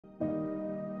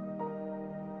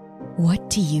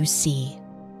What do you see?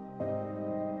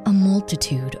 A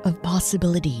multitude of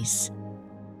possibilities,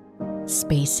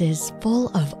 spaces full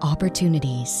of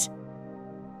opportunities,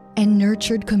 and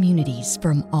nurtured communities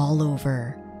from all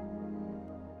over.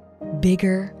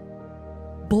 Bigger,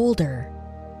 bolder,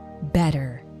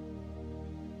 better.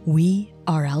 We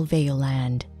are ALVEO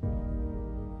Land.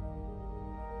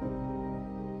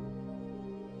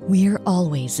 We are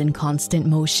always in constant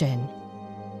motion,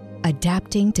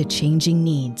 adapting to changing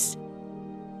needs,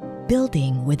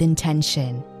 building with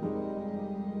intention.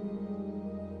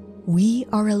 We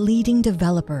are a leading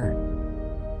developer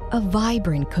of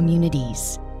vibrant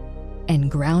communities and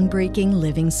groundbreaking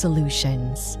living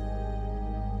solutions.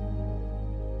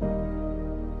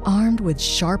 Armed with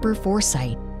sharper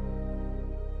foresight,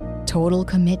 total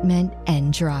commitment,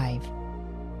 and drive,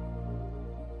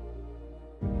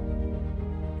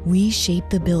 we shape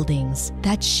the buildings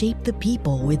that shape the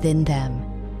people within them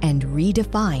and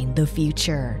redefine the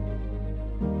future.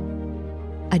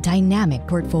 A dynamic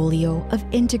portfolio of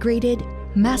integrated,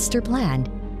 master-planned,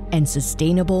 and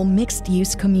sustainable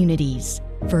mixed-use communities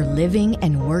for living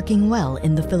and working well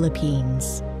in the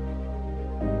Philippines.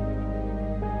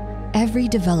 Every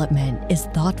development is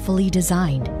thoughtfully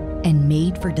designed and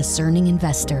made for discerning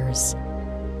investors.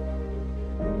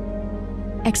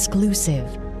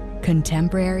 Exclusive,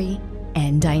 contemporary,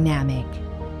 and dynamic,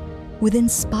 with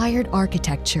inspired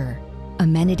architecture,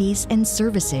 amenities, and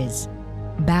services,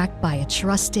 backed by a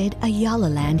trusted Ayala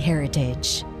Land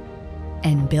heritage,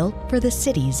 and built for the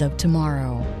cities of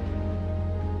tomorrow.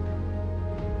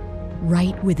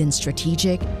 Right within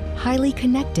strategic, highly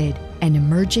connected, and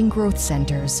emerging growth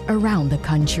centers around the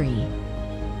country.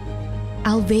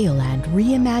 ALVEO Land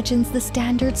reimagines the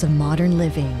standards of modern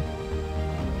living,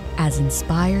 as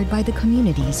inspired by the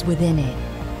communities within it.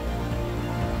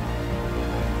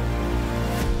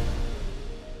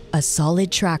 A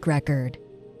solid track record,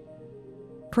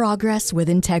 progress with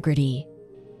integrity,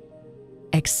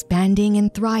 expanding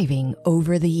and thriving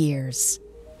over the years.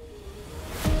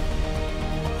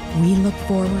 We look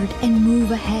forward and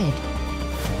move ahead,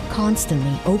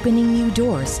 constantly opening new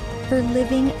doors for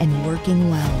living and working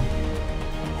well.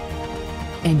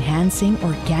 Enhancing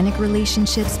organic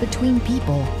relationships between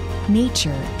people,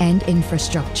 nature, and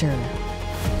infrastructure.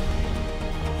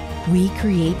 We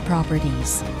create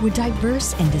properties with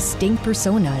diverse and distinct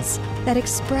personas that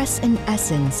express an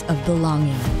essence of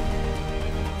belonging.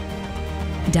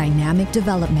 Dynamic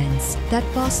developments that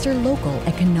foster local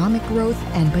economic growth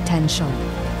and potential.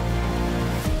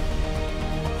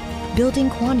 Building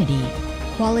quantity,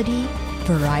 quality,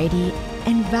 variety,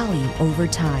 and value over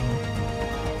time.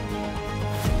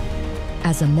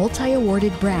 As a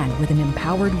multi-awarded brand with an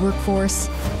empowered workforce,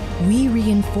 we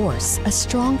reinforce a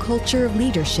strong culture of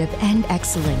leadership and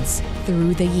excellence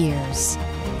through the years.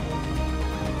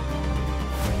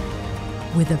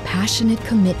 With a passionate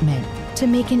commitment to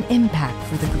make an impact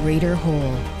for the greater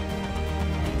whole.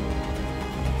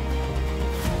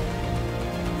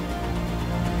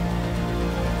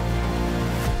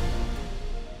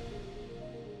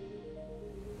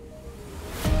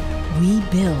 We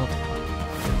build.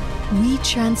 We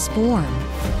transform,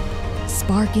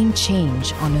 sparking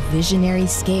change on a visionary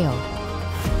scale.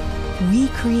 We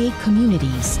create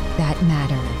communities that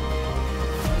matter.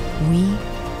 We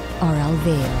are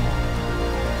ALVEO.